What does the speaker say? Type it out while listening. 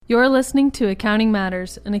You're listening to Accounting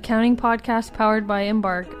Matters, an accounting podcast powered by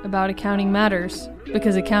Embark about accounting matters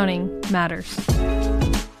because accounting matters.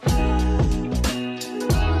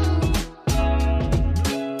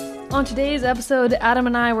 On today's episode, Adam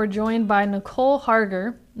and I were joined by Nicole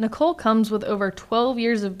Harger. Nicole comes with over 12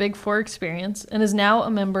 years of Big Four experience and is now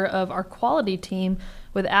a member of our quality team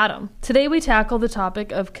with Adam. Today we tackle the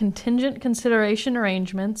topic of contingent consideration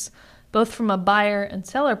arrangements, both from a buyer and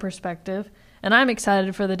seller perspective, and I'm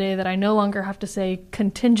excited for the day that I no longer have to say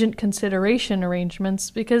contingent consideration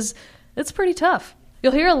arrangements because it's pretty tough.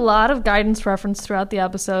 You'll hear a lot of guidance referenced throughout the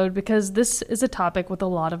episode because this is a topic with a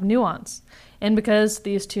lot of nuance, and because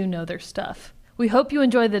these two know their stuff. We hope you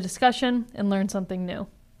enjoy the discussion and learn something new.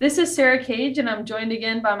 This is Sarah Cage, and I'm joined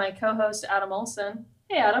again by my co-host Adam Olson.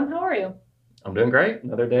 Hey Adam, how are you? I'm doing great.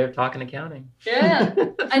 Another day of talking accounting. Yeah,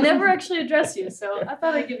 I never actually addressed you, so I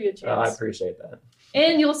thought I'd give you a chance. I appreciate that.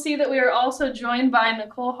 And you'll see that we are also joined by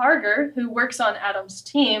Nicole Harger, who works on Adam's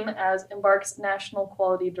team as Embark's National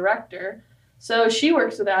Quality Director. So she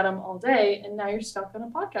works with Adam all day, and now you're stuck on a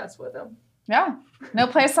podcast with him. Yeah, no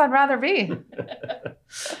place I'd rather be.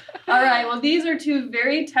 All right, well, these are two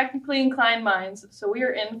very technically inclined minds, so we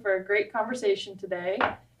are in for a great conversation today,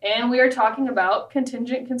 and we are talking about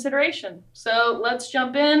contingent consideration. So let's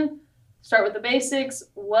jump in, start with the basics.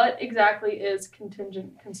 What exactly is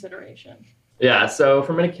contingent consideration? Yeah, so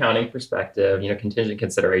from an accounting perspective, contingent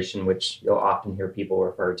consideration, which you'll often hear people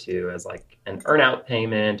refer to as like an earnout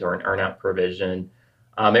payment or an earnout provision,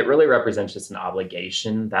 it really represents just an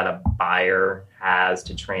obligation that a buyer has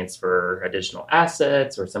to transfer additional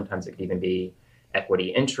assets, or sometimes it could even be equity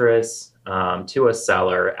interests, to a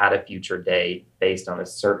seller at a future date based on a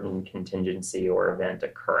certain contingency or event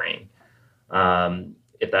occurring.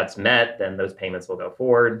 If that's met, then those payments will go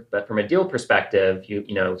forward. But from a deal perspective,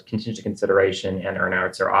 contingent consideration and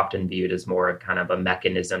earnouts are often viewed as more of kind of a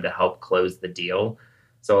mechanism to help close the deal.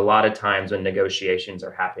 So a lot of times when negotiations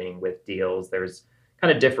are happening with deals, there's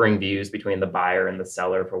kind of differing views between the buyer and the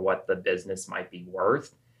seller for what the business might be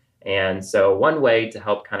worth. And so one way to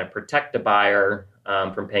help kind of protect the buyer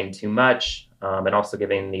from paying too much and also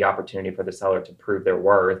giving the opportunity for the seller to prove their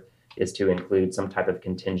worth is to include some type of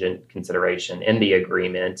contingent consideration in the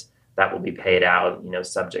agreement that will be paid out,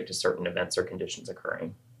 subject to certain events or conditions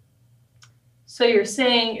occurring. So you're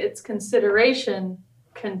saying it's consideration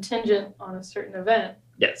contingent on a certain event?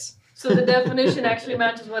 Yes. So the definition actually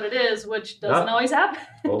matches what it is, which doesn't always happen.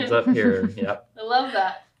 Holds up here, yep. I love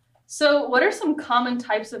that. So what are some common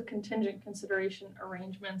types of contingent consideration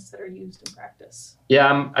arrangements that are used in practice?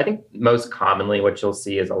 Yeah, I think most commonly what you'll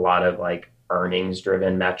see is a lot of like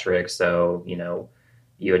earnings-driven metrics. So,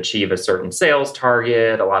 you achieve a certain sales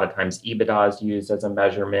target. A lot of times EBITDA is used as a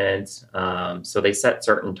measurement. So they set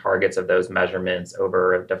certain targets of those measurements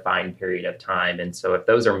over a defined period of time. And so if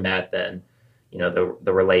those are met, then,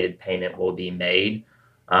 the related payment will be made.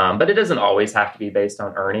 But it doesn't always have to be based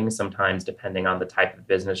on earnings. Sometimes, depending on the type of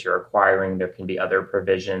business you're acquiring, there can be other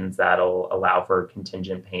provisions that'll allow for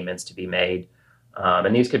contingent payments to be made.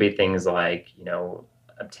 And these could be things like,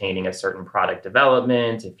 obtaining a certain product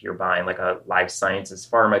development. If you're buying like a life sciences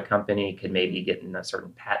pharma company, could maybe getting a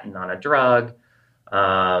certain patent on a drug.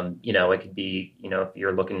 It could be, if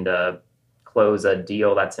you're looking to close a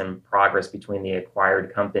deal that's in progress between the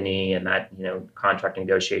acquired company and that, contract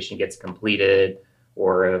negotiation gets completed,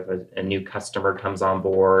 or if a new customer comes on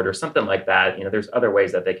board or something like that. There's other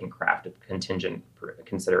ways that they can craft contingent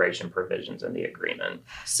consideration provisions in the agreement.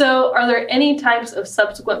 So are there any types of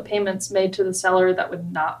subsequent payments made to the seller that would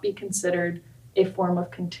not be considered a form of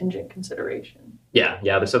contingent consideration?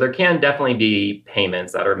 Yeah. So there can definitely be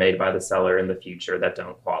payments that are made by the seller in the future that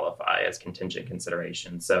don't qualify as contingent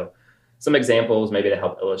consideration. So some examples maybe to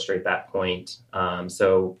help illustrate that point.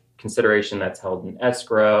 So consideration that's held in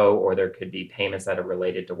escrow, or there could be payments that are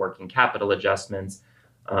related to working capital adjustments.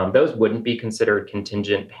 Those wouldn't be considered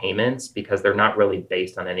contingent payments because they're not really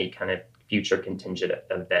based on any kind of future contingent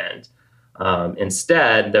event.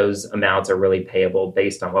 Instead, those amounts are really payable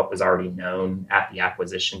based on what was already known at the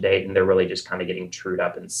acquisition date, and they're really just kind of getting trued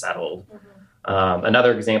up and settled. Mm-hmm.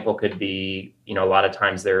 Another example could be, a lot of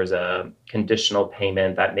times there's a conditional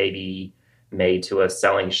payment that may be made to a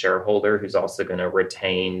selling shareholder who's also going to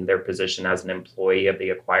retain their position as an employee of the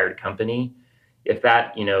acquired company. If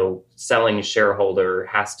that, selling shareholder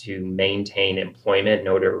has to maintain employment in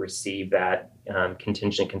order to receive that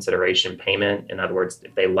contingent consideration payment, in other words,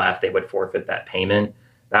 if they left, they would forfeit that payment.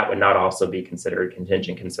 That would not also be considered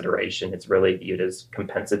contingent consideration. It's really viewed as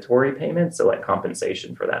compensatory payment, so like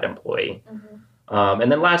compensation for that employee. Mm-hmm.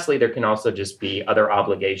 And then lastly, there can also just be other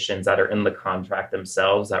obligations that are in the contract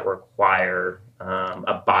themselves that require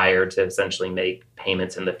a buyer to essentially make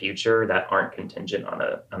payments in the future that aren't contingent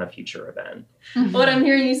on a future event. What I'm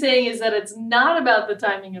hearing you saying is that it's not about the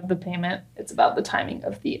timing of the payment, it's about the timing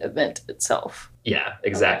of the event itself. Yeah,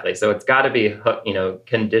 exactly. Okay. So it's got to be,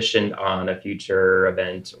 conditioned on a future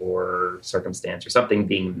event or circumstance or something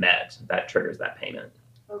being met that triggers that payment.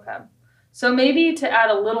 Okay. So maybe to add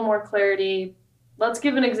a little more clarity, let's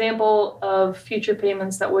give an example of future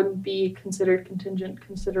payments that wouldn't be considered contingent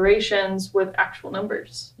considerations with actual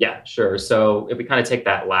numbers. Yeah, sure. So if we kind of take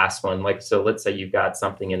that last one, so let's say you've got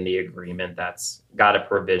something in the agreement that's got a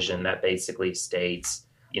provision that basically states,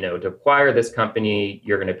 to acquire this company,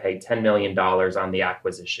 you're going to pay $10 million on the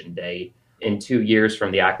acquisition date. In 2 years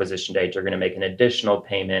from the acquisition date, you're going to make an additional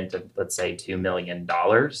payment of, let's say, $2 million.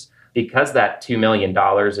 Because that $2 million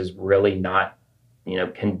is really not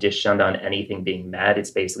conditioned on anything being met.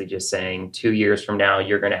 It's basically just saying 2 years from now,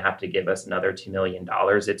 you're going to have to give us another $2 million.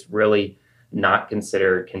 It's really not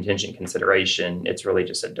considered contingent consideration. It's really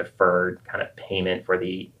just a deferred kind of payment for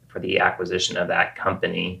the acquisition of that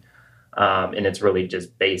company. And it's really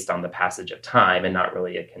just based on the passage of time and not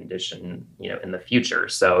really a condition, in the future.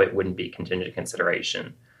 So it wouldn't be contingent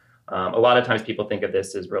consideration. A lot of times people think of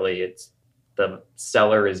this as really it's the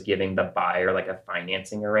seller is giving the buyer like a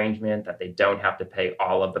financing arrangement that they don't have to pay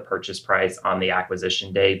all of the purchase price on the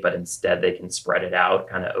acquisition date, but instead they can spread it out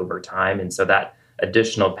kind of over time. And so that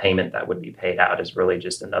additional payment that would be paid out is really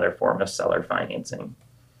just another form of seller financing.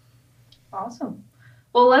 Awesome.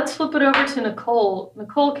 Well, let's flip it over to Nicole.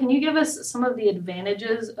 Nicole, can you give us some of the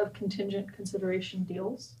advantages of contingent consideration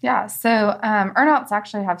deals? Yeah, so earnouts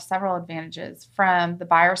actually have several advantages. From the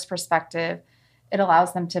buyer's perspective, it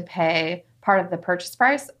allows them to pay part of the purchase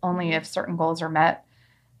price only if certain goals are met.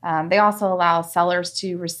 They also allow sellers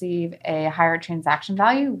to receive a higher transaction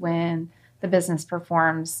value when the business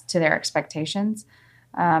performs to their expectations.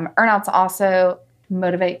 Earnouts also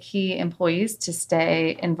motivate key employees to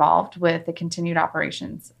stay involved with the continued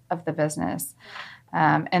operations of the business.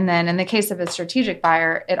 And then in the case of a strategic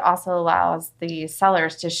buyer, it also allows the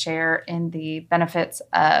sellers to share in the benefits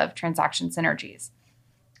of transaction synergies.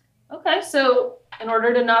 Okay, so in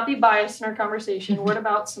order to not be biased in our conversation, what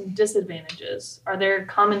about some disadvantages? Are there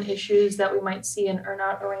common issues that we might see in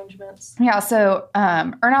earnout arrangements? Yeah, so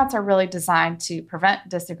earnouts are really designed to prevent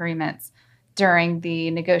disagreements during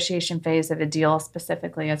the negotiation phase of a deal,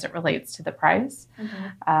 specifically as it relates to the price.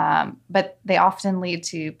 Mm-hmm. But they often lead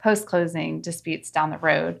to post-closing disputes down the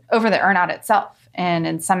road over the earnout itself. And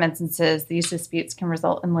in some instances, these disputes can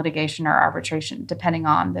result in litigation or arbitration, depending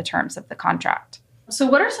on the terms of the contract. So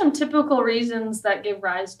what are some typical reasons that give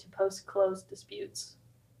rise to post-close disputes?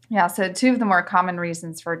 Yeah, so two of the more common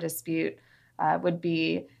reasons for a dispute would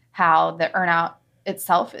be how the earnout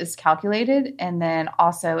itself is calculated, and then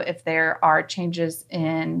also if there are changes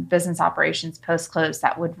in business operations post-close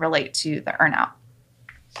that would relate to the earnout.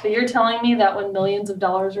 So you're telling me that when millions of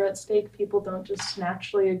dollars are at stake, people don't just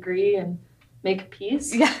naturally agree and make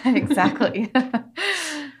peace? Yeah, exactly.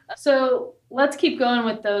 So let's keep going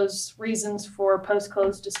with those reasons for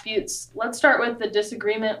post-close disputes. Let's start with the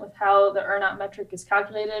disagreement with how the earnout metric is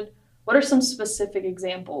calculated. What are some specific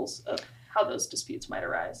examples of how those disputes might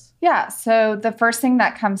arise? Yeah, so the first thing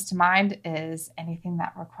that comes to mind is anything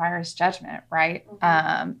that requires judgment, right?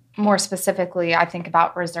 Mm-hmm. More specifically, I think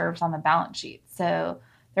about reserves on the balance sheet. So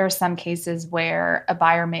there are some cases where a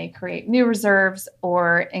buyer may create new reserves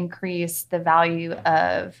or increase the value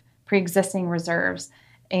of pre-existing reserves.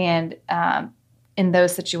 And in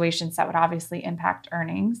those situations, that would obviously impact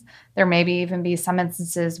earnings. There may even be some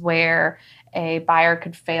instances where a buyer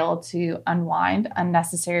could fail to unwind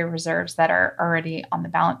unnecessary reserves that are already on the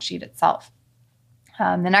balance sheet itself.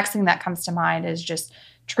 The next thing that comes to mind is just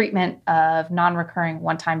treatment of non-recurring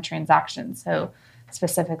one-time transactions, so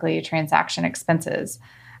specifically transaction expenses.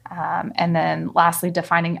 And then lastly,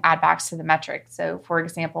 defining add-backs to the metric. So for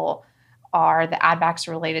example, are the add-backs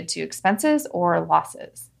related to expenses or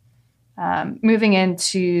losses? Moving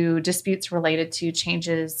into disputes related to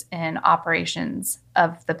changes in operations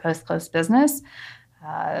of the post-close business.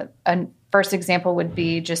 A first example would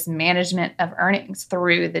be just management of earnings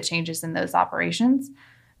through the changes in those operations.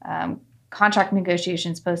 Contract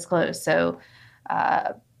negotiations post-close. So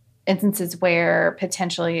instances where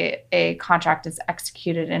potentially a contract is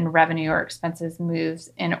executed and revenue or expenses moves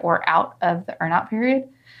in or out of the earnout period.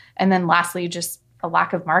 And then lastly, just a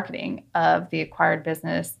lack of marketing of the acquired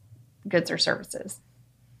business, goods or services.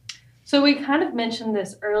 So we kind of mentioned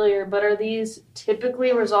this earlier, but are these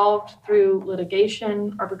typically resolved through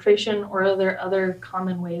litigation, arbitration, or are there other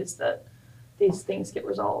common ways that these things get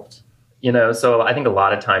resolved? So I think a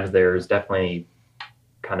lot of times there's definitely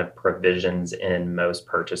kind of provisions in most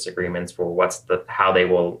purchase agreements for how they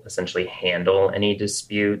will essentially handle any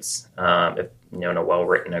disputes. If in a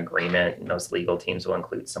well-written agreement, most legal teams will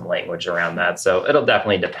include some language around that. So it'll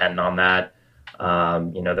definitely depend on that.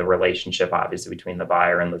 The relationship obviously between the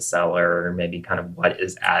buyer and the seller, maybe kind of what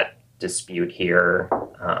is at dispute here.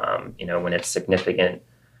 When it's significant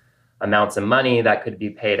amounts of money that could be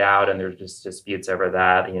paid out and there's just disputes over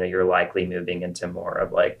that, you're likely moving into more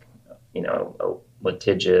of like, a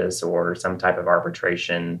litigious or some type of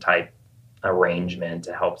arbitration type arrangement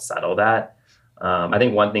to help settle that. I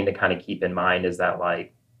think one thing to kind of keep in mind is that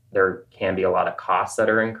like there can be a lot of costs that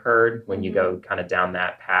are incurred when you go kind of down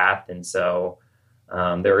that path. And so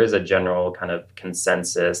there is a general kind of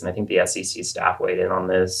consensus, and I think the SEC staff weighed in on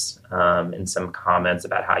this in some comments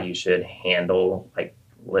about how you should handle like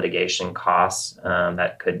litigation costs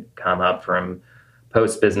that could come up from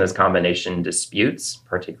post-business combination disputes,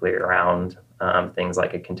 particularly around things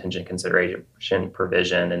like a contingent consideration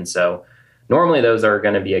provision. And so normally those are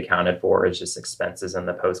going to be accounted for as just expenses in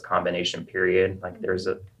the post-combination period. Like there's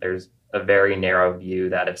a very narrow view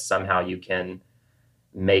that if somehow you can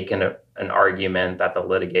make an argument that the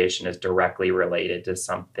litigation is directly related to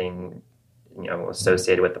something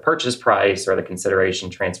associated with the purchase price or the consideration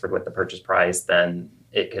transferred with the purchase price, then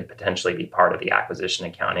it could potentially be part of the acquisition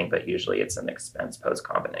accounting, but usually it's an expense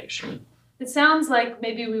post-combination. It sounds like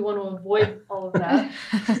maybe we want to avoid all of that.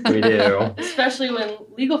 We do. Especially when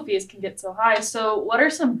legal fees can get so high. So what are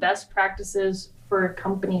some best practices for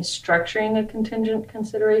companies structuring a contingent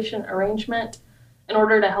consideration arrangement in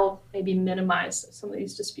order to help maybe minimize some of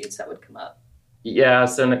these disputes that would come up? Yeah,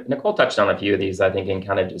 so Nicole touched on a few of these, I think, in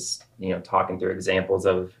kind of just, talking through examples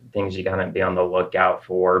of things you kind of be on the lookout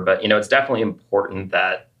for. But, it's definitely important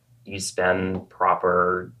that you spend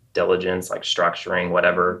proper diligence, like structuring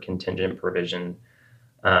whatever contingent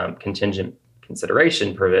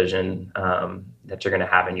consideration provision that you're going to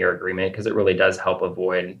have in your agreement, because it really does help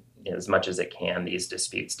avoid, as much as it can, these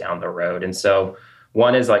disputes down the road. And so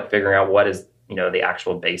one is like figuring out what is the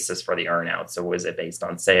actual basis for the earnout. So is it based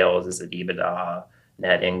on sales? Is it EBITDA,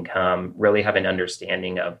 net income? Really have an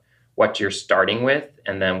understanding of what you're starting with,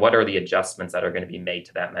 and then what are the adjustments that are going to be made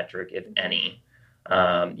to that metric, if any.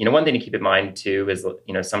 One thing to keep in mind too is,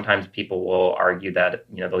 sometimes people will argue that,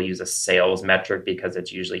 they'll use a sales metric because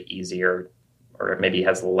it's usually easier, or maybe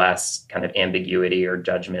has less kind of ambiguity or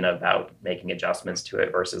judgment about making adjustments to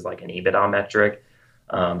it versus like an EBITDA metric.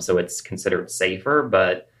 So it's considered safer,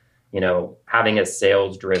 but having a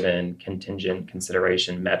sales-driven contingent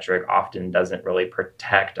consideration metric often doesn't really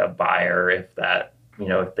protect a buyer if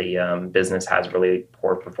the business has really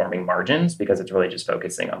poor performing margins, because it's really just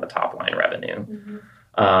focusing on the top line revenue. Mm-hmm.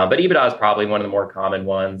 But EBITDA is probably one of the more common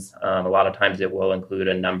ones. A lot of times it will include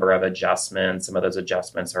a number of adjustments. Some of those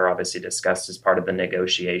adjustments are obviously discussed as part of the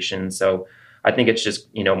negotiation. So I think it's just,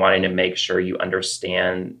 wanting to make sure you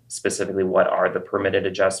understand specifically what are the permitted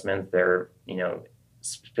adjustments. They're,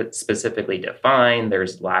 specifically defined.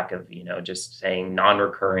 There's lack of, just saying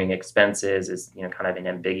non-recurring expenses is, kind of an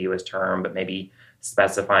ambiguous term, but maybe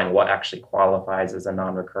specifying what actually qualifies as a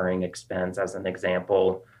non-recurring expense as an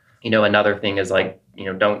example. Another thing is like,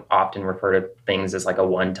 don't often refer to things as like a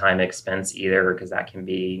one-time expense either, because that can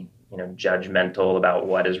be, judgmental about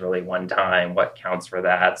what is really one time, what counts for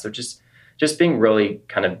that. So just being really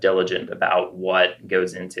kind of diligent about what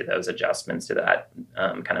goes into those adjustments to that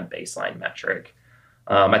kind of baseline metric.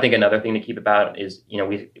 I think another thing to keep about is,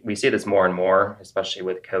 we see this more and more, especially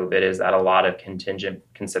with COVID, is that a lot of contingent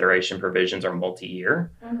consideration provisions are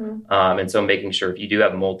multi-year. Mm-hmm. And so making sure if you do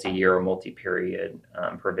have multi-year or multi-period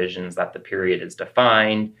provisions, that the period is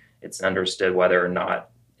defined, it's understood whether or not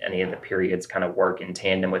any of the periods kind of work in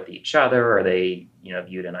tandem with each other, or they,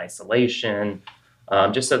 viewed in isolation,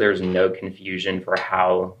 just so there's no confusion for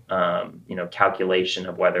how, calculation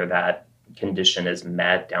of whether that condition is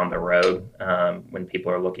met down the road when people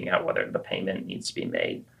are looking at whether the payment needs to be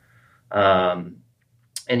made. And,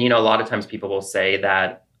 a lot of times people will say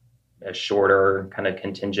that a shorter kind of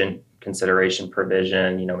contingent consideration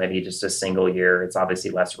provision, maybe just a single year, it's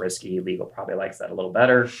obviously less risky. Legal probably likes that a little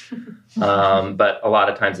better. But a lot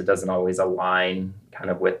of times it doesn't always align kind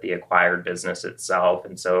of with the acquired business itself.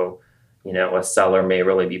 And so, a seller may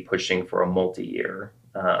really be pushing for a multi-year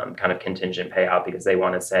kind of contingent payout because they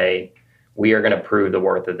want to say, we are going to prove the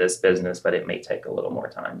worth of this business, but it may take a little more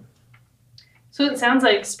time. So it sounds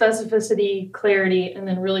like specificity, clarity, and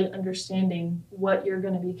then really understanding what you're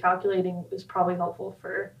going to be calculating is probably helpful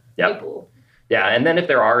for people. Yeah, and then if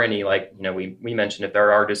there are any, like, we mentioned if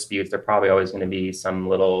there are disputes, there are probably always going to be some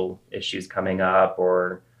little issues coming up,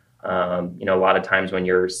 or, a lot of times when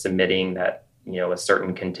you're submitting that, a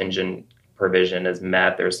certain contingent provision is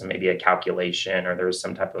met, there's maybe a calculation or there's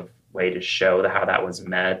some type of way to show how that was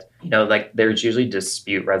met. Like there's usually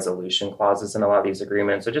dispute resolution clauses in a lot of these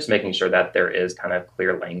agreements. So just making sure that there is kind of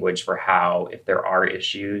clear language for how, if there are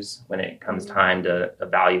issues when it comes time to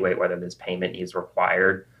evaluate whether this payment is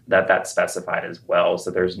required, that's specified as well. So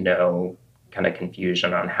there's no kind of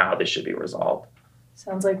confusion on how this should be resolved.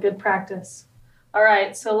 Sounds like good practice. All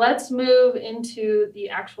right, so let's move into the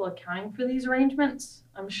actual accounting for these arrangements.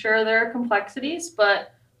 I'm sure there are complexities,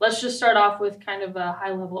 but let's just start off with kind of a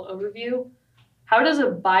high-level overview. How does a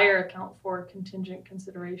buyer account for contingent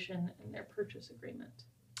consideration in their purchase agreement?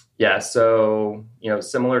 Yeah, so,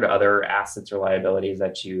 similar to other assets or liabilities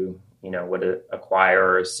that you would acquire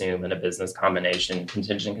or assume in a business combination,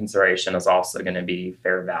 contingent consideration is also going to be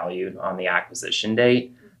fair valued on the acquisition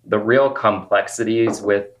date. The real complexities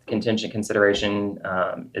with contingent consideration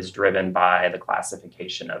is driven by the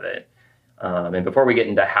classification of it. And before we get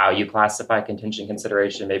into how you classify contingent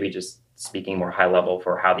consideration, maybe just speaking more high level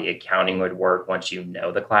for how the accounting would work once you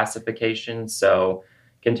know the classification. So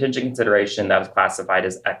contingent consideration that is classified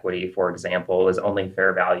as equity, for example, is only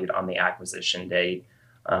fair valued on the acquisition date.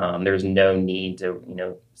 There's no need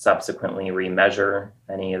to, subsequently remeasure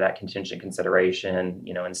any of that contingent consideration.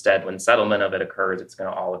 Instead, when settlement of it occurs, it's going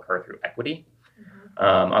to all occur through equity.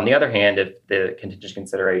 On the other hand, if the contingent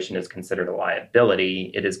consideration is considered a liability,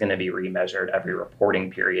 it is going to be remeasured every reporting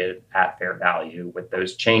period at fair value with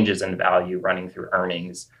those changes in value running through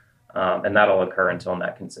earnings. And that'll occur until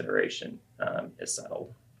net consideration is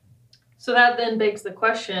settled. So that then begs the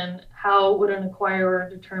question, how would an acquirer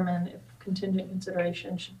determine if contingent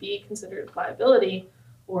consideration should be considered liability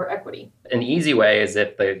or equity? An easy way is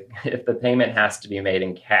if the payment has to be made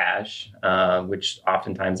in cash, which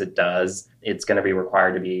oftentimes it does, it's going to be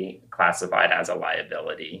required to be classified as a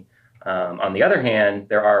liability. On the other hand,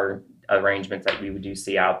 there are arrangements that we do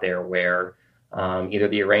see out there where either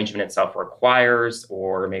the arrangement itself requires,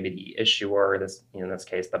 or maybe the issuer, in this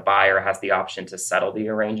case, the buyer, has the option to settle the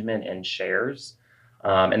arrangement in shares.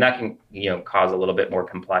 And that can, cause a little bit more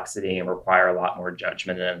complexity and require a lot more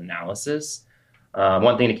judgment and analysis.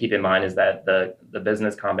 One thing to keep in mind is that the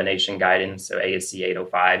business combination guidance, so ASC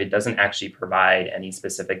 805, it doesn't actually provide any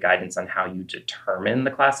specific guidance on how you determine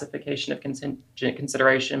the classification of contingent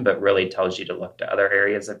consideration, but really tells you to look to other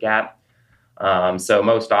areas of GAAP. So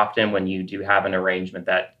most often when you do have an arrangement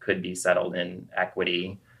that could be settled in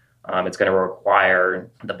equity, it's going to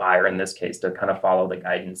require the buyer in this case to kind of follow the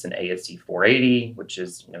guidance in ASC 480, which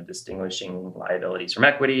is distinguishing liabilities from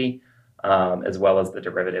equity, as well as the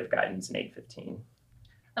derivative guidance in 815.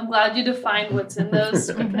 I'm glad you defined what's in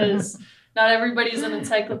those because not everybody's an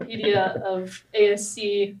encyclopedia of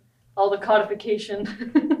ASC, all the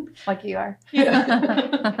codification. Like you are.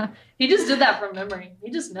 Yeah. He just did that from memory.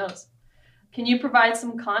 He just knows. Can you provide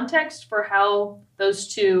some context for how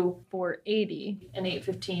those two, 480 and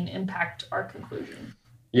 815, impact our conclusion?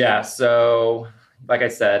 Yeah, so like I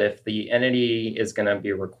said, if the entity is going to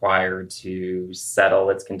be required to settle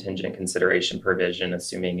its contingent consideration provision,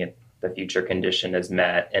 assuming the future condition is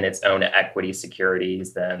met, and its own equity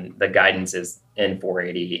securities, then the guidance is in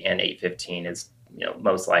 480 and 815 is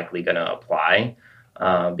most likely going to apply.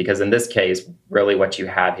 Because in this case, really what you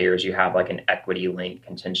have here is you have like an equity-linked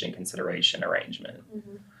contingent consideration arrangement.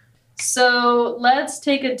 Mm-hmm. So let's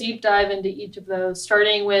take a deep dive into each of those,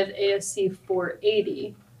 starting with ASC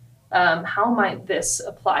 480. How might this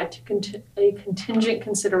apply to a contingent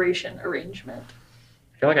consideration arrangement?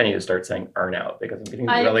 I feel like I need to start saying earnout because I'm getting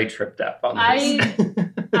really tripped up on this.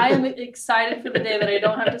 I am excited for the day that I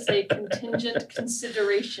don't have to say contingent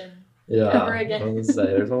consideration. Ever again. I was gonna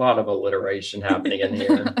say, there's a lot of alliteration happening in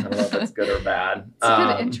here. I don't know if that's good or bad. It's a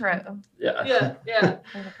good intro. Yeah.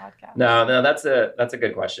 For the podcast. No, that's a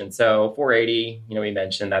good question. So 480, we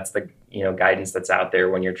mentioned that's the guidance that's out there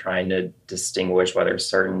when you're trying to distinguish whether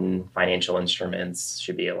certain financial instruments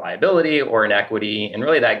should be a liability or an equity, and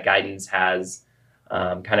really that guidance has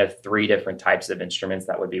kind of three different types of instruments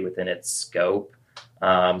that would be within its scope.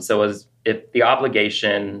 If the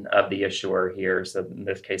obligation of the issuer here, so in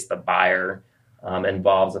this case the buyer,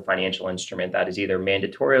 involves a financial instrument that is either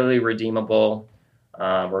mandatorily redeemable,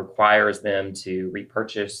 requires them to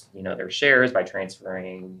repurchase their shares by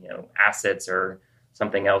transferring assets or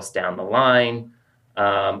something else down the line,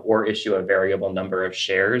 or issue a variable number of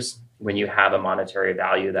shares, when you have a monetary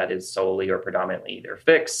value that is solely or predominantly either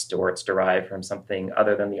fixed or it's derived from something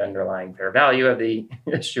other than the underlying fair value of the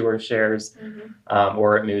issuer shares,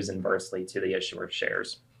 or it moves inversely to the issuer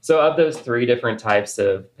shares. So of those three different types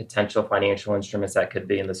of potential financial instruments that could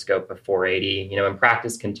be in the scope of 480, in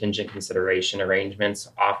practice, contingent consideration arrangements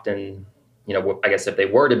often I guess if they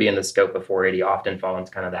were to be in the scope of 480, often fall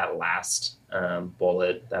into kind of that last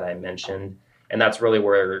bullet that I mentioned. And that's really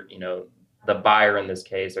where, the buyer in this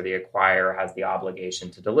case or the acquirer has the obligation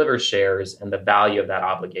to deliver shares, and the value of that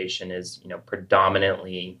obligation is,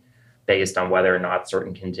 predominantly based on whether or not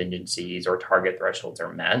certain contingencies or target thresholds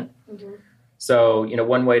are met. Mm-hmm. So,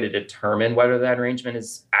 one way to determine whether that arrangement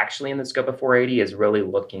is actually in the scope of 480 is really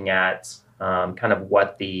looking at kind of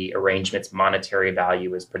what the arrangement's monetary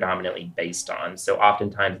value is predominantly based on. So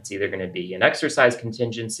oftentimes it's either going to be an exercise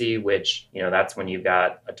contingency, which, that's when you've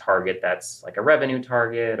got a target that's like a revenue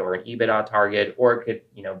target or an EBITDA target, or it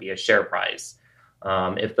could, be a share price.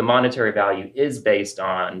 If the monetary value is based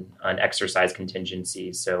on an exercise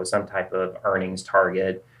contingency, so some type of earnings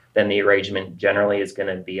target, then the arrangement generally is going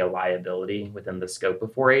to be a liability within the scope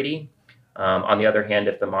of 480. On the other hand,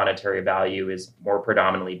 if the monetary value is more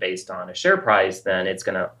predominantly based on a share price, then it's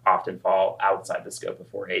going to often fall outside the scope of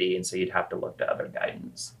 480, and so you'd have to look to other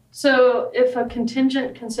guidance. So if a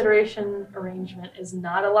contingent consideration arrangement is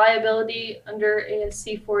not a liability under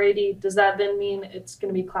ASC 480, does that then mean it's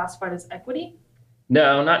going to be classified as equity?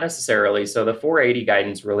 No, not necessarily. So the 480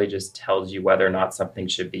 guidance really just tells you whether or not something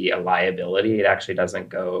should be a liability. It actually doesn't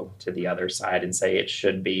go to the other side and say it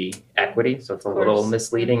should be equity. So it's a little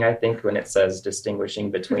misleading, I think, when it says distinguishing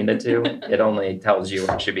between the two. It only tells you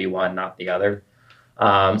it should be one, not the other.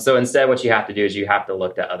 So instead, what you have to do is you have to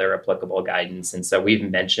look to other applicable guidance. And so we've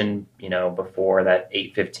mentioned, before that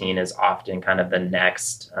 815 is often kind of the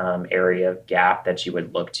next area of gap that you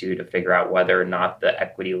would look to figure out whether or not the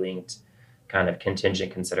equity-linked kind of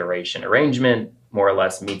contingent consideration arrangement more or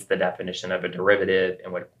less meets the definition of a derivative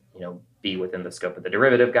and would be within the scope of the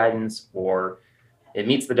derivative guidance, or it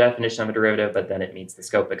meets the definition of a derivative, but then it meets the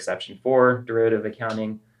scope exception for derivative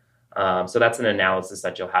accounting. So that's an analysis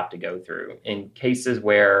that you'll have to go through. In cases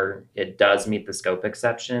where it does meet the scope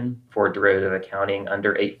exception for derivative accounting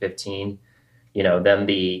under 815, then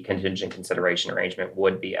the contingent consideration arrangement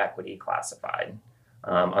would be equity classified.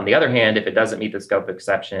 On the other hand, if it doesn't meet the scope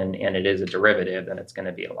exception and it is a derivative, then it's going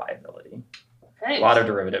to be a liability. Okay. A lot of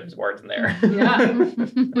derivatives words in there. Yeah,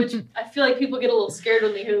 which I feel like people get a little scared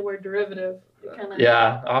when they hear the word derivative.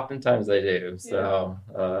 Yeah, oftentimes they do. So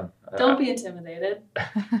don't be intimidated.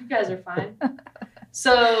 You guys are fine.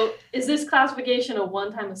 So is this classification a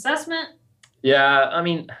one-time assessment? Yeah,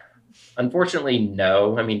 unfortunately,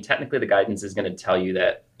 no. Technically the guidance is going to tell you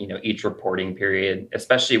that, each reporting period,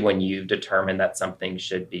 especially when you determine that something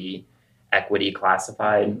should be equity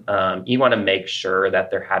classified, you want to make sure that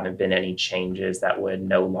there haven't been any changes that would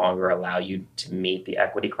no longer allow you to meet the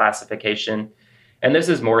equity classification. And this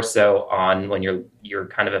is more so on when you're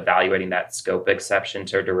kind of evaluating that scope exception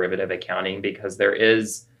to derivative accounting, because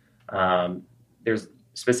there's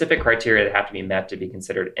specific criteria that have to be met to be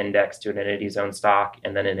considered indexed to an entity's own stock.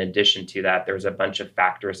 And then in addition to that, there's a bunch of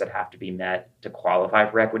factors that have to be met to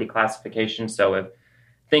qualify for equity classification. So if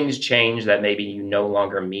things change that maybe you no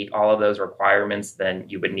longer meet all of those requirements, then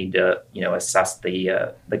you would need to, assess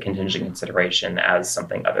the contingent consideration as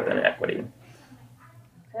something other than equity.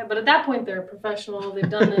 Okay, but at that point, they're a professional. They've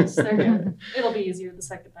done this. They're good. It'll be easier the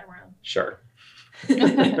second time around. Sure.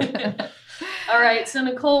 All right. So,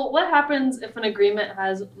 Nicole, what happens if an agreement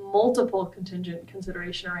has multiple contingent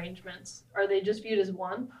consideration arrangements? Are they just viewed as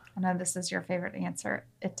one? I know this is your favorite answer.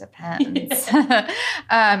 It depends.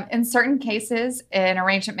 In certain cases, an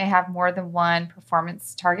arrangement may have more than one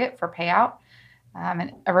performance target for payout.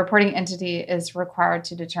 And a reporting entity is required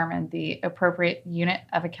to determine the appropriate unit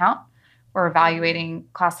of account or evaluating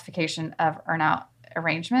classification of earnout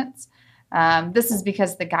arrangements. This is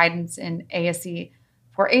because the guidance in ASC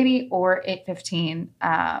 480 or 815,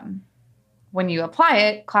 when you apply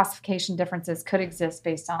it, classification differences could exist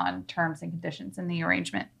based on terms and conditions in the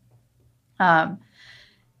arrangement.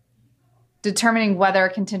 Determining whether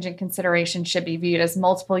contingent consideration should be viewed as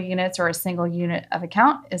multiple units or a single unit of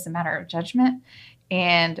account is a matter of judgment,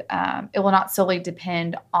 and it will not solely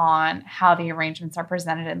depend on how the arrangements are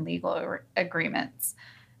presented in legal agreements.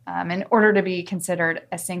 In order to be considered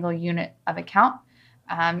a single unit of account,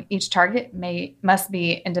 each target must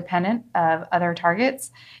be independent of other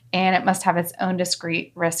targets, and it must have its own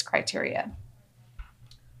discrete risk criteria.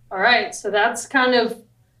 All right, so that's kind of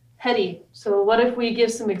heady. So what if we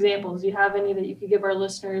give some examples? Do you have any that you could give our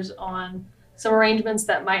listeners on some arrangements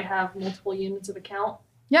that might have multiple units of account?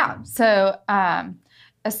 Yeah, so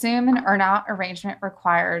assume an earnout arrangement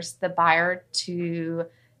requires the buyer to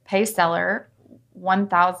pay seller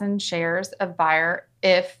 1,000 shares of buyer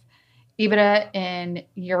if EBITDA in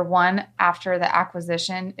year one after the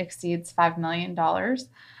acquisition exceeds $5 million.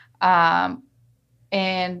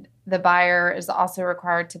 And the buyer is also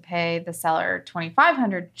required to pay the seller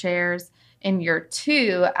 2,500 shares in year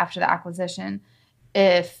 2 after the acquisition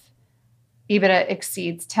if EBITDA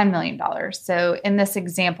exceeds $10 million. So in this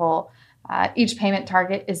example, each payment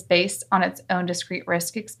target is based on its own discrete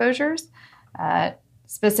risk exposures.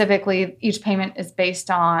 Specifically, each payment is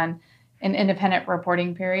based on an independent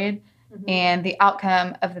reporting period, and the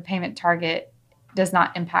outcome of the payment target does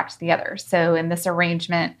not impact the other. So in this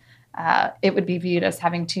arrangement, it would be viewed as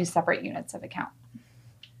having 2 separate units of account.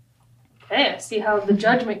 Okay, I see how the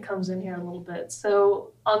judgment comes in here a little bit.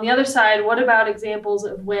 So on the other side, what about examples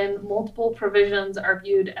of when multiple provisions are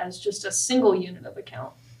viewed as just a single unit of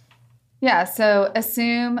account? Yeah, so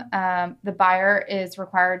assume the buyer is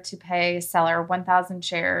required to pay seller 1,000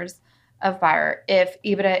 shares of buyer if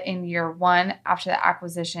EBITDA in year 1 after the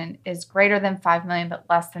acquisition is greater than $5 million but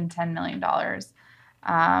less than $10 million.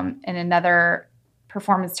 And another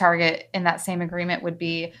performance target in that same agreement would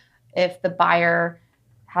be if the buyer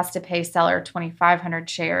has to pay seller 2,500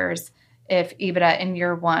 shares if EBITDA in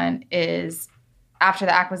year 1 is after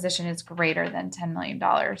the acquisition is greater than $10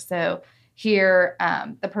 million. So here,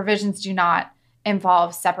 the provisions do not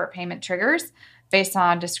involve separate payment triggers based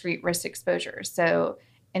on discrete risk exposures. So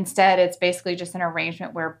instead, it's basically just an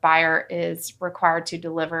arrangement where buyer is required to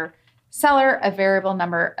deliver seller a variable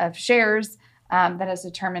number of shares that is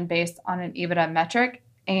determined based on an EBITDA metric.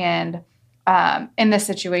 And in this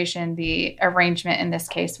situation, the arrangement in this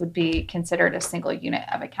case would be considered a single unit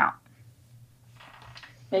of account.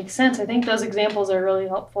 Makes sense. I think those examples are really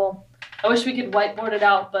helpful. I wish we could whiteboard it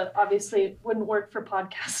out, but obviously it wouldn't work for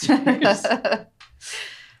podcasters.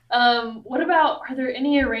 What about, are there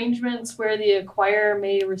any arrangements where the acquirer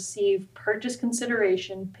may receive purchase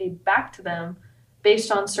consideration paid back to them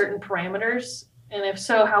based on certain parameters? And if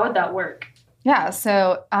so, how would that work? Yeah,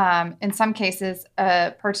 so in some cases,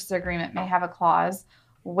 a purchase agreement may have a clause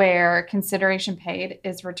where consideration paid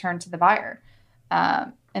is returned to the buyer.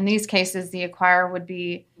 In these cases, the acquirer would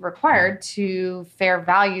be required to fair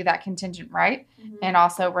value that contingent right and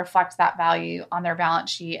also reflect that value on their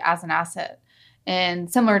balance sheet as an asset. And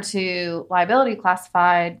similar to liability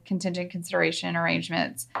classified contingent consideration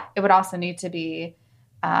arrangements, it would also need to be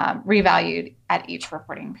revalued at each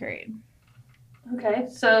reporting period. Okay,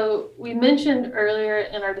 so we mentioned earlier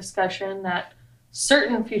in our discussion that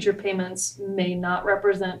certain future payments may not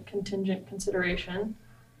represent contingent consideration,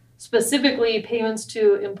 specifically payments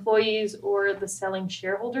to employees or the selling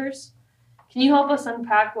shareholders. Can you help us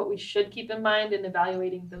unpack what we should keep in mind in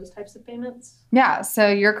evaluating those types of payments? Yeah, so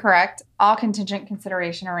you're correct. All contingent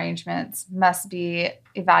consideration arrangements must be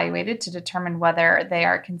evaluated to determine whether they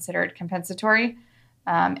are considered compensatory.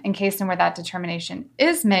 In case and where that determination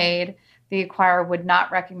is made, the acquirer would not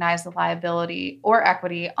recognize the liability or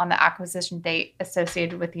equity on the acquisition date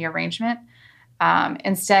associated with the arrangement.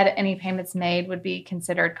 Instead, any payments made would be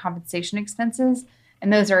considered compensation expenses,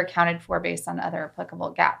 and those are accounted for based on other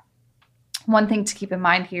applicable GAAP. One thing to keep in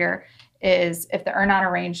mind here is if the earn-out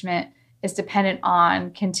arrangement is dependent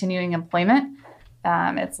on continuing employment,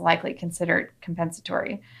 it's likely considered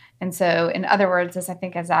compensatory. And so, in other words, as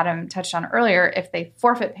Adam touched on earlier, if they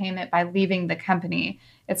forfeit payment by leaving the company,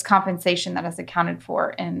 it's compensation that is accounted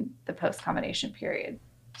for in the post-combination period.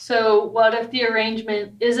 So what if the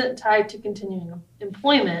arrangement isn't tied to continuing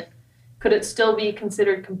employment? Could it still be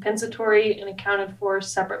considered compensatory and accounted for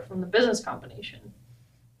separate from the business combination?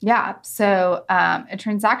 Yeah, so a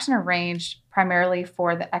transaction arranged primarily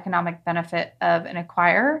for the economic benefit of an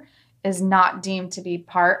acquirer is not deemed to be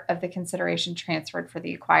part of the consideration transferred for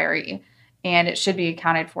the acquiree, and it should be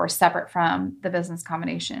accounted for separate from the business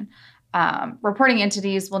combination. Reporting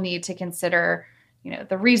entities will need to consider,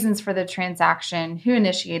 the reasons for the transaction, who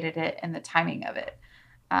initiated it, and the timing of it.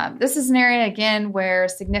 This is an area, again, where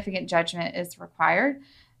significant judgment is required.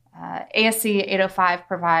 ASC 805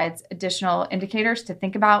 provides additional indicators to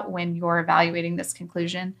think about when you're evaluating this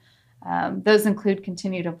conclusion. Those include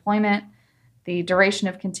continued employment, the duration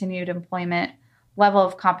of continued employment, level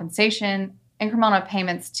of compensation, incremental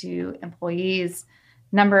payments to employees,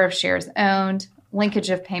 number of shares owned,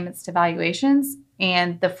 linkage of payments to valuations,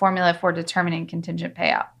 and the formula for determining contingent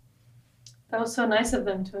payout. That was so nice of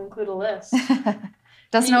them to include a list.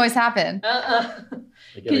 Doesn't always happen.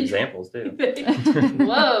 They give examples, too.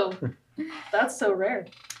 Whoa, that's so rare.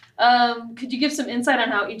 Could you give some insight on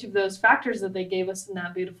how each of those factors that they gave us in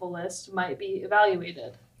that beautiful list might be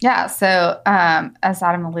evaluated? Yeah, so as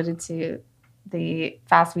Adam alluded to, the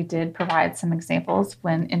FASB did provide some examples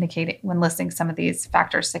when listing some of these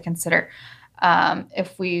factors to consider.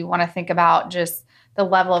 If we want to think about just the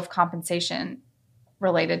level of compensation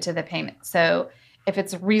related to the payment. So if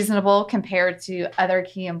it's reasonable compared to other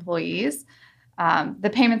key employees, the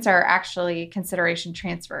payments are actually consideration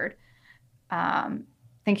transferred.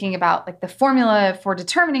 thinking about like the formula for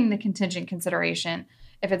determining the contingent consideration,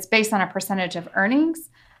 if it's based on a percentage of earnings,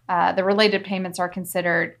 the related payments are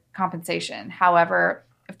considered compensation. However,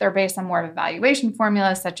 if they're based on more of a valuation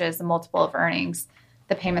formula, such as the multiple of earnings,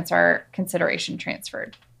 the payments are consideration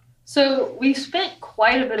transferred. So we spent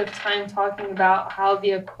quite a bit of time talking about how the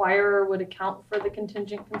acquirer would account for the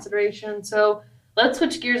contingent consideration. So let's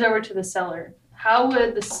switch gears over to the seller. How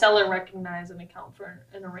would the seller recognize and account for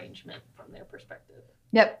an arrangement from their perspective?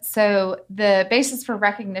 Yep. So the basis for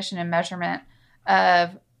recognition and measurement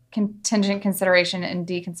of contingent consideration and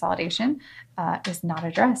deconsolidation is not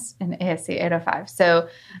addressed in ASC 805. So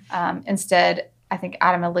instead, I think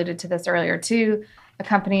Adam alluded to this earlier too, a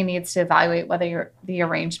company needs to evaluate whether the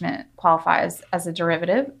arrangement qualifies as a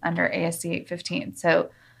derivative under ASC 815. So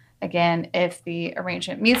again, if the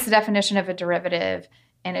arrangement meets the definition of a derivative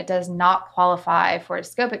and it does not qualify for a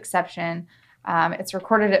scope exception, it's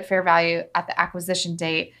recorded at fair value at the acquisition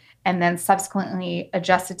date and then subsequently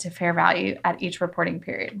adjusted to fair value at each reporting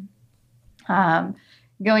period.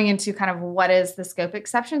 Going into kind of what is the scope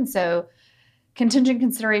exception. So contingent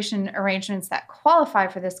consideration arrangements that qualify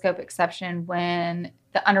for the scope exception when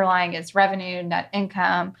the underlying is revenue, net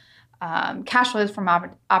income, cash flows from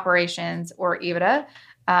operations, or EBITDA,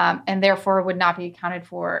 and therefore would not be accounted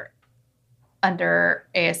for under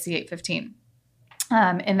ASC 815.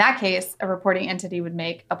 In that case, a reporting entity would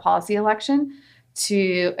make a policy election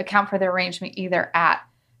to account for the arrangement either at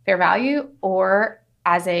fair value or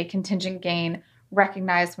as a contingent gain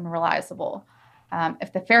recognized when realizable.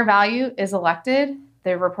 If the fair value is elected,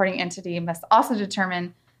 the reporting entity must also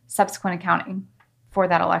determine subsequent accounting for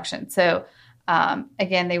that election. So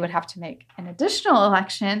again, they would have to make an additional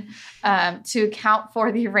election to account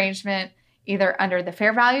for the arrangement either under the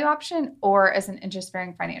fair value option or as an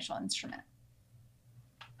interest-bearing financial instrument.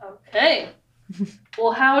 Okay.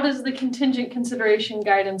 Well, how does the contingent consideration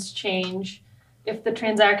guidance change if the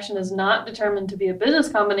transaction is not determined to be a business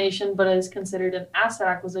combination but is considered an asset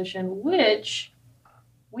acquisition, which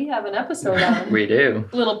we have an episode on? We do.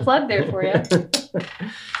 Little plug there for you.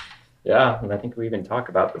 Yeah, and I think we even talk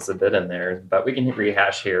about this a bit in there, but we can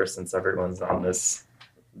rehash here since everyone's on this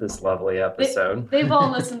lovely episode. They've all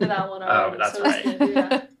listened to that one already. Oh, that's so right.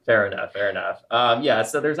 Yeah. Fair enough. Yeah,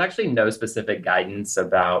 so there's actually no specific guidance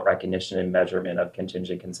about recognition and measurement of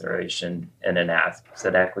contingent consideration in an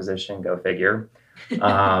asset acquisition, go figure.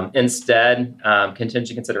 Instead,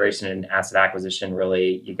 contingent consideration and asset acquisition,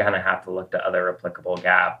 really, you kind of have to look to other applicable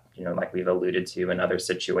GAAP, like we've alluded to in other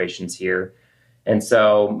situations here. And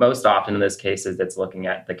so most often in this case, it's looking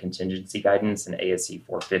at the contingency guidance in ASC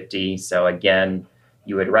 450. So again,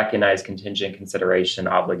 you would recognize contingent consideration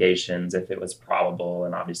obligations if it was probable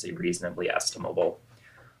and obviously reasonably estimable.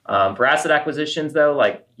 For asset acquisitions, though,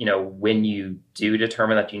 when you do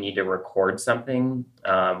determine that you need to record something,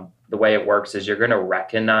 the way it works is you're going to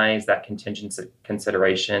recognize that contingent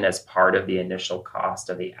consideration as part of the initial cost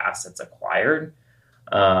of the assets acquired,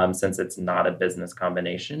 since it's not a business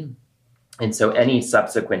combination. And so any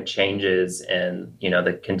subsequent changes in,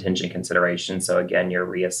 the contingent consideration, so again, you're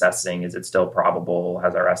reassessing, is it still probable?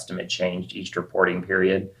 Has our estimate changed each reporting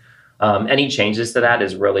period? Any changes to that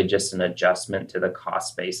is really just an adjustment to the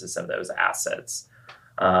cost basis of those assets.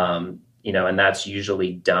 And that's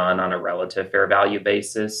usually done on a relative fair value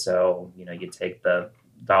basis. So, you take the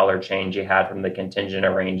dollar change you had from the contingent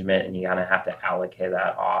arrangement and you kind of have to allocate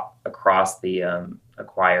that off across the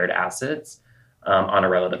acquired assets on a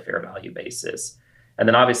relative fair value basis. And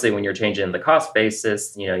then obviously when you're changing the cost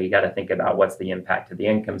basis, you got to think about what's the impact to the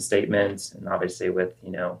income statement. And obviously with,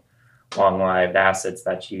 long-lived assets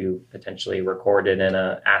that you potentially recorded in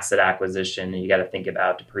an asset acquisition, you got to think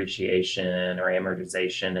about depreciation or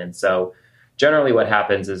amortization. And so generally what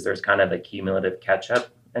happens is there's kind of a cumulative catch-up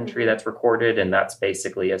entry that's recorded. And that's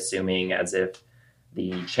basically assuming as if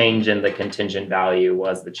the change in the contingent value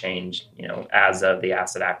was the change, as of the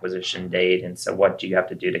asset acquisition date. And so what do you have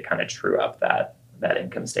to do to kind of true up that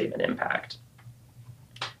income statement impact?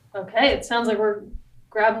 Okay, it sounds like we're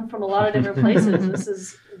grabbing from a lot of different places. This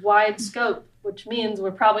is wide scope, which means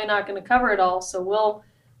we're probably not going to cover it all. So we'll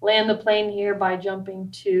land the plane here by jumping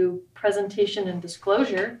to presentation and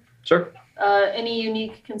disclosure. Sure. Any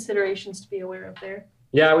unique considerations to be aware of there?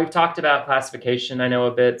 Yeah, we've talked about classification, I know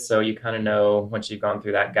a bit. So you kind of know once you've gone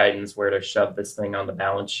through that guidance where to shove this thing on the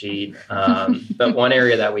balance sheet. But one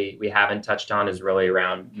area that we haven't touched on is really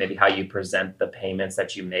around maybe how you present the payments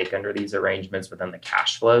that you make under these arrangements within the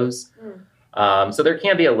cash flows. So there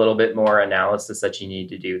can be a little bit more analysis that you need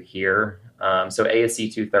to do here. So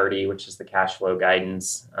ASC 230, which is the cash flow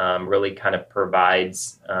guidance, really kind of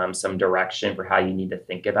provides some direction for how you need to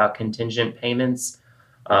think about contingent payments.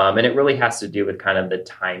 And it really has to do with kind of the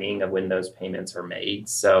timing of when those payments are made.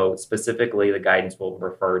 So specifically, the guidance will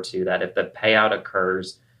refer to that if the payout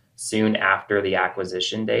occurs soon after the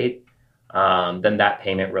acquisition date, then that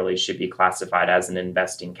payment really should be classified as an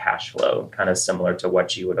investing cash flow, kind of similar to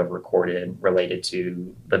what you would have recorded related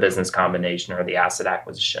to the business combination or the asset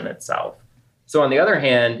acquisition itself. So on the other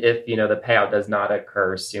hand, if the payout does not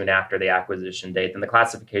occur soon after the acquisition date, then the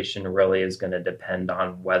classification really is going to depend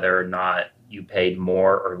on whether or not you paid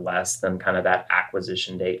more or less than kind of that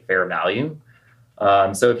acquisition date fair value.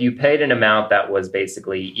 So if you paid an amount that was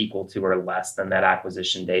basically equal to or less than that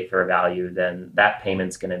acquisition date fair value, then that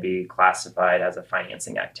payment's going to be classified as a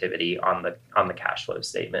financing activity on the cash flow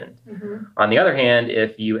statement. Mm-hmm. On the other hand,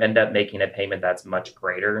 if you end up making a payment that's much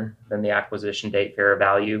greater than the acquisition date fair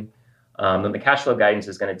value, then the cash flow guidance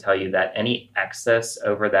is going to tell you that any excess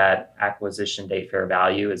over that acquisition date fair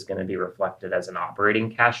value is going to be reflected as an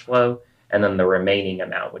operating cash flow, and then the remaining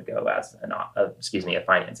amount would go as a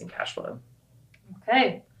financing cash flow.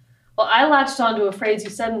 Okay. Well, I latched onto a phrase you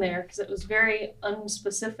said in there because it was very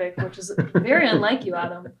unspecific, which is very unlike you,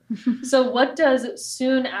 Adam. So what does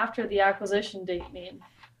soon after the acquisition date mean?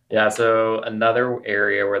 Yeah, so another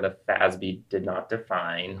area where the FASB did not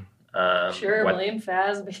define blame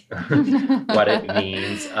FASB. what it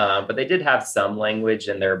means. But they did have some language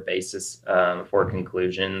in their basis for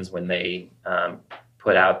conclusions when they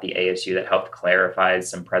put out the ASU that helped clarify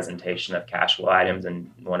some presentation of cash flow items, and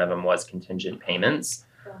one of them was contingent payments.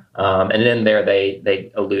 And in there,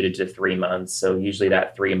 they alluded to 3 months. So usually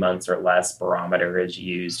that 3 months or less barometer is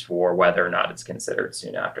used for whether or not it's considered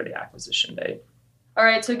soon after the acquisition date. All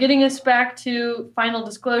right, so getting us back to final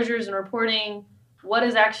disclosures and reporting, what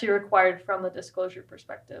is actually required from the disclosure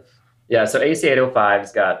perspective? Yeah, so ASC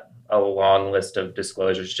 805's got a long list of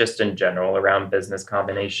disclosures just in general around business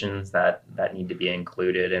combinations that need to be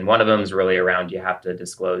included. And one of them is really around you have to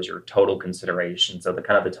disclose your total consideration, so the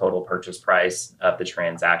total purchase price of the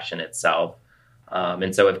transaction itself.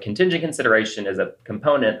 And so if contingent consideration is a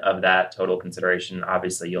component of that total consideration,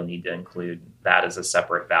 obviously you'll need to include that as a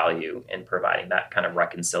separate value in providing that kind of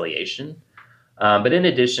reconciliation. But in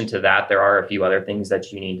addition to that, there are a few other things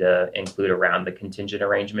that you need to include around the contingent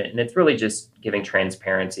arrangement. And it's really just giving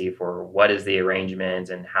transparency for what is the arrangement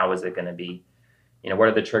and how is it going to be, what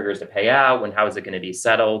are the triggers to pay out and how is it going to be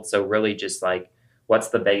settled? So really just like, what's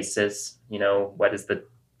the basis? What is the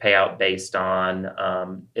payout based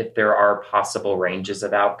on? If there are possible ranges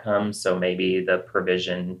of outcomes, so maybe the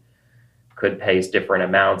provision could pay different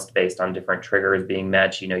amounts based on different triggers being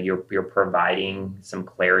met. You're providing some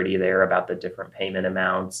clarity there about the different payment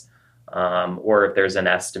amounts. Or if there's an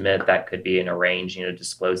estimate that could be in a range,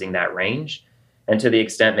 disclosing that range. And to the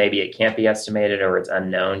extent maybe it can't be estimated or it's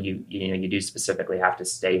unknown, you do specifically have to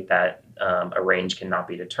state that a range cannot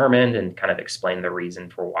be determined and kind of explain the reason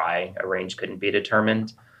for why a range couldn't be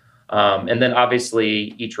determined. And then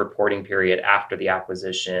obviously each reporting period after the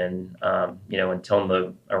acquisition, until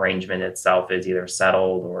the arrangement itself is either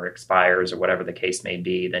settled or expires or whatever the case may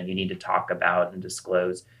be, then you need to talk about and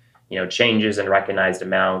disclose, changes in recognized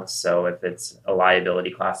amounts. So if it's a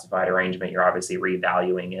liability classified arrangement, you're obviously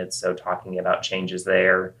revaluing it. So talking about changes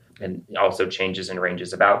there. And also changes in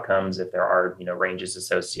ranges of outcomes if there are, ranges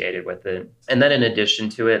associated with it. And then in addition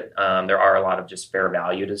to it, there are a lot of just fair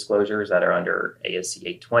value disclosures that are under ASC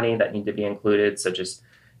 820 that need to be included. So just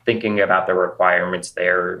thinking about the requirements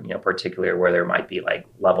there, particularly where there might be like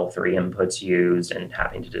level 3 inputs used and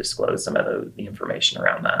having to disclose some of the information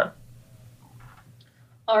around that.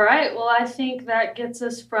 All right. Well, I think that gets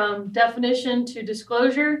us from definition to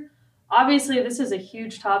disclosure. Obviously, this is a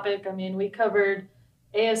huge topic. I mean, we covered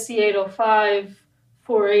ASC 805,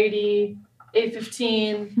 480,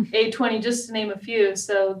 815, 820, just to name a few.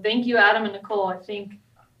 So thank you, Adam and Nicole. I think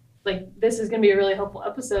this is going to be a really helpful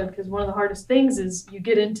episode because one of the hardest things is you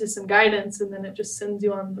get into some guidance and then it just sends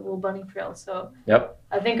you on the little bunny trail. So yep.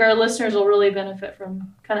 I think our listeners will really benefit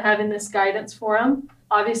from kind of having this guidance for them.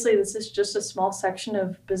 Obviously, this is just a small section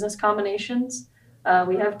of business combinations.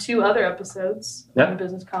 We have 2 other episodes on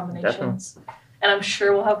business combinations. Definitely. And I'm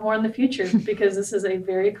sure we'll have more in the future because this is a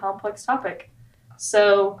very complex topic.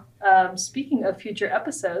 So speaking of future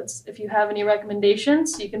episodes, if you have any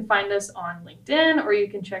recommendations, you can find us on LinkedIn or you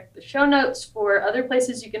can check the show notes for other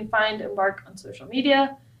places you can find Embark on social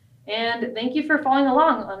media. And thank you for following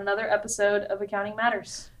along on another episode of Accounting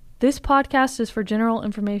Matters. This podcast is for general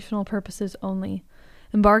informational purposes only.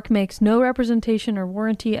 Embark makes no representation or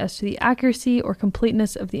warranty as to the accuracy or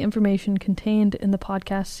completeness of the information contained in the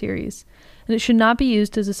podcast series, and it should not be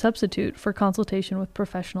used as a substitute for consultation with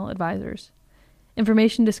professional advisors.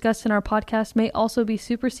 Information discussed in our podcast may also be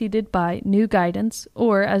superseded by new guidance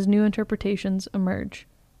or as new interpretations emerge.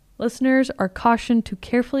 Listeners are cautioned to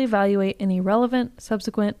carefully evaluate any relevant,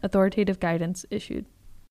 subsequent authoritative guidance issued.